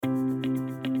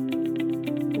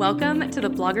Welcome to the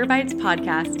Blogger Bites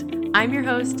podcast. I'm your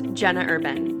host, Jenna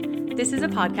Urban. This is a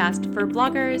podcast for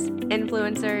bloggers,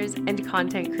 influencers, and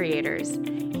content creators.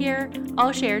 Here,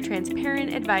 I'll share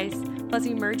transparent advice plus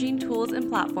emerging tools and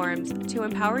platforms to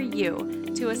empower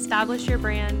you to establish your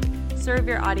brand, serve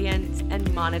your audience, and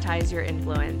monetize your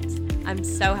influence. I'm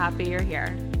so happy you're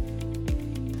here.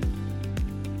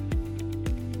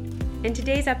 In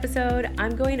today's episode,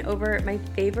 I'm going over my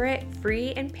favorite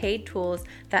free and paid tools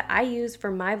that I use for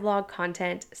my blog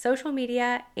content, social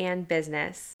media, and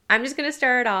business. I'm just going to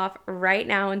start off right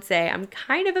now and say I'm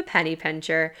kind of a penny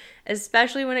pincher,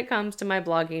 especially when it comes to my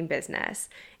blogging business.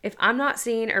 If I'm not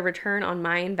seeing a return on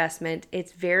my investment,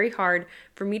 it's very hard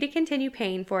for me to continue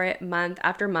paying for it month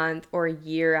after month or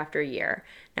year after year.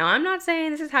 Now, I'm not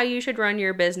saying this is how you should run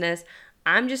your business.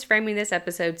 I'm just framing this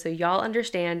episode so y'all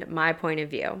understand my point of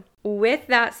view. With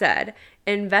that said,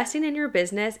 investing in your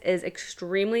business is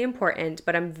extremely important,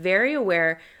 but I'm very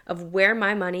aware of where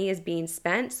my money is being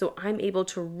spent, so I'm able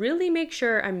to really make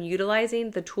sure I'm utilizing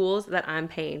the tools that I'm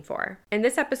paying for. In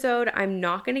this episode, I'm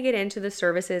not going to get into the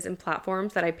services and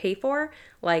platforms that I pay for,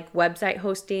 like website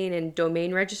hosting and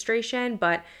domain registration,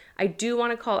 but I do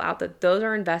want to call out that those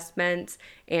are investments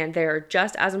and they're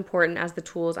just as important as the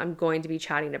tools I'm going to be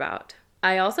chatting about.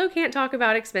 I also can't talk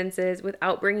about expenses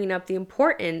without bringing up the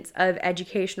importance of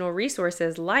educational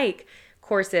resources like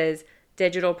courses,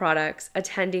 digital products,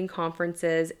 attending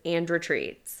conferences, and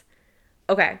retreats.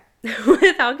 Okay,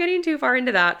 without getting too far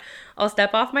into that, I'll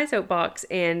step off my soapbox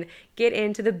and get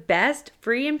into the best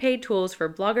free and paid tools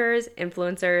for bloggers,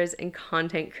 influencers, and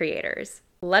content creators.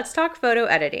 Let's talk photo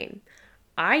editing.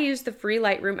 I use the free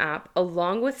Lightroom app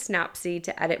along with Snapseed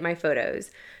to edit my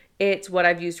photos. It's what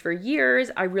I've used for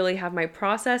years. I really have my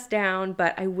process down,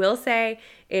 but I will say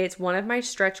it's one of my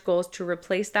stretch goals to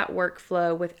replace that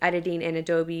workflow with editing in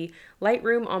Adobe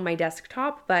Lightroom on my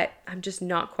desktop, but I'm just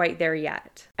not quite there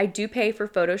yet. I do pay for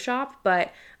Photoshop,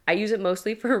 but I use it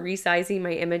mostly for resizing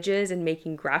my images and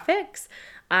making graphics.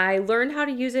 I learned how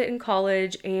to use it in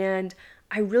college and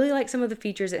I really like some of the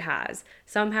features it has.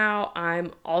 Somehow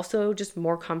I'm also just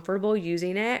more comfortable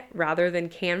using it rather than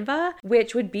Canva,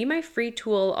 which would be my free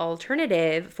tool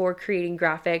alternative for creating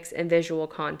graphics and visual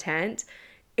content.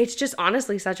 It's just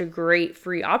honestly such a great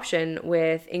free option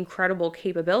with incredible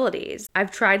capabilities.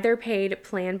 I've tried their paid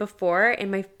plan before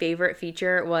and my favorite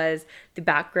feature was the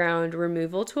background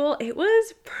removal tool. It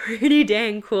was pretty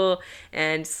dang cool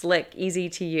and slick, easy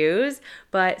to use.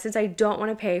 But since I don't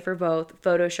want to pay for both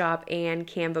Photoshop and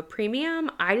Canva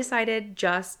Premium, I decided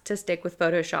just to stick with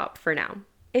Photoshop for now.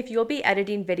 If you'll be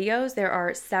editing videos, there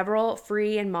are several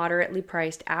free and moderately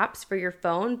priced apps for your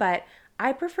phone, but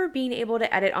I prefer being able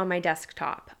to edit on my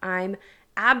desktop. I'm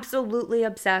absolutely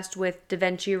obsessed with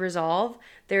DaVinci Resolve.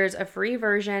 There's a free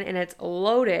version and it's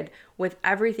loaded with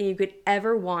everything you could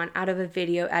ever want out of a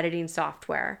video editing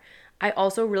software. I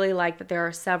also really like that there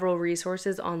are several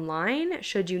resources online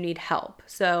should you need help.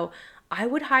 So I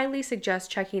would highly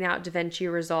suggest checking out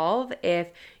DaVinci Resolve if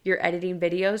you're editing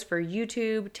videos for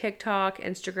YouTube, TikTok,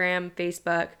 Instagram,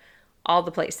 Facebook, all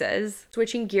the places.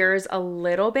 Switching gears a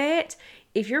little bit,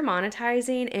 if you're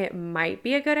monetizing, it might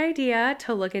be a good idea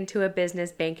to look into a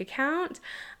business bank account.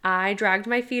 I dragged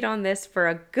my feet on this for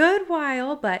a good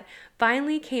while, but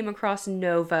finally came across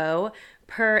Novo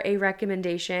per a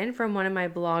recommendation from one of my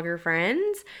blogger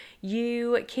friends.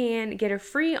 You can get a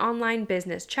free online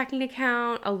business checking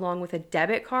account along with a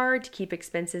debit card to keep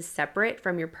expenses separate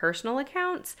from your personal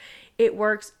accounts. It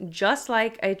works just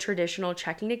like a traditional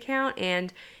checking account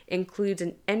and includes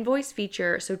an invoice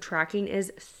feature, so tracking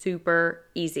is super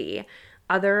easy.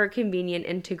 Other convenient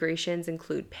integrations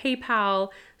include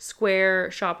PayPal, Square,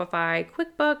 Shopify,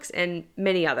 QuickBooks, and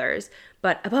many others.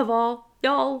 But above all,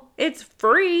 y'all, it's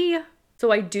free!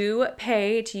 So I do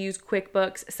pay to use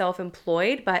QuickBooks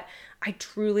Self-Employed, but I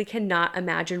truly cannot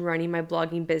imagine running my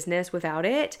blogging business without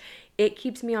it. It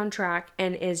keeps me on track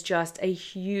and is just a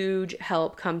huge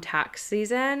help come tax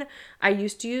season. I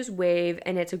used to use Wave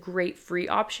and it's a great free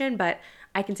option, but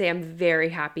I can say I'm very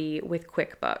happy with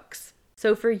QuickBooks.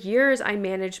 So for years, I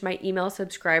managed my email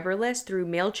subscriber list through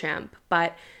MailChimp,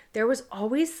 but there was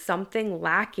always something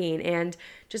lacking and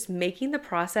just making the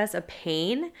process a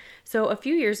pain. So a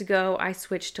few years ago, I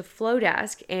switched to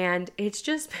Flowdesk and it's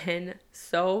just been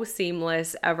so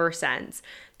seamless ever since.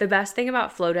 The best thing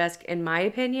about Flowdesk, in my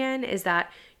opinion, is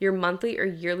that your monthly or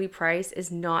yearly price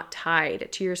is not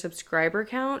tied to your subscriber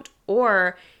count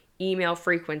or email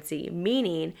frequency,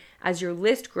 meaning as your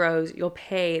list grows, you'll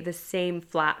pay the same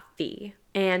flat fee.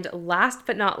 And last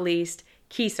but not least,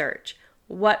 key search.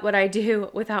 What would I do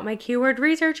without my keyword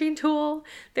researching tool?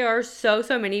 There are so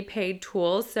many paid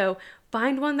tools, so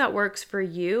find one that works for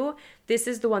you. This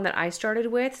is the one that I started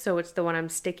with, so it's the one I'm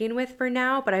sticking with for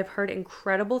now, but I've heard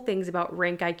incredible things about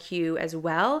RankIQ as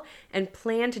well and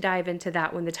plan to dive into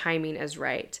that when the timing is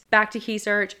right. Back to key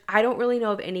search, I don't really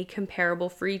know of any comparable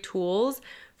free tools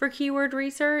for keyword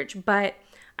research, but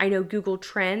I know Google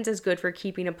Trends is good for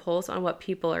keeping a pulse on what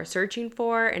people are searching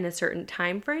for in a certain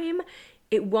time frame.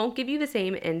 It won't give you the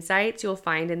same insights you'll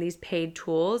find in these paid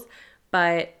tools,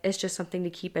 but it's just something to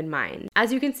keep in mind.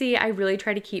 As you can see, I really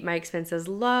try to keep my expenses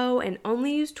low and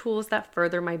only use tools that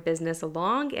further my business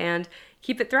along and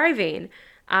keep it thriving.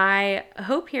 I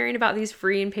hope hearing about these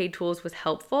free and paid tools was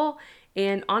helpful.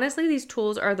 And honestly, these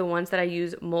tools are the ones that I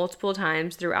use multiple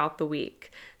times throughout the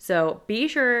week. So be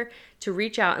sure to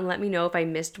reach out and let me know if I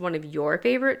missed one of your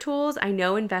favorite tools. I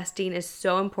know investing is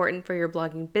so important for your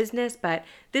blogging business, but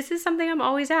this is something I'm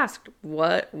always asked.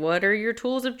 What are your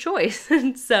tools of choice?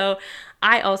 And so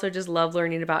I also just love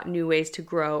learning about new ways to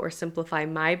grow or simplify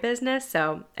my business.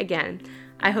 So again,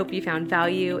 I hope you found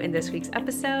value in this week's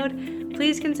episode.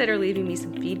 Please consider leaving me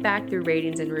some feedback through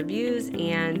ratings and reviews.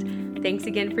 And thanks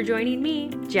again for joining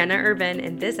me, Jenna Urban,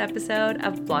 in this episode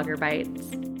of Blogger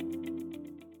Bites.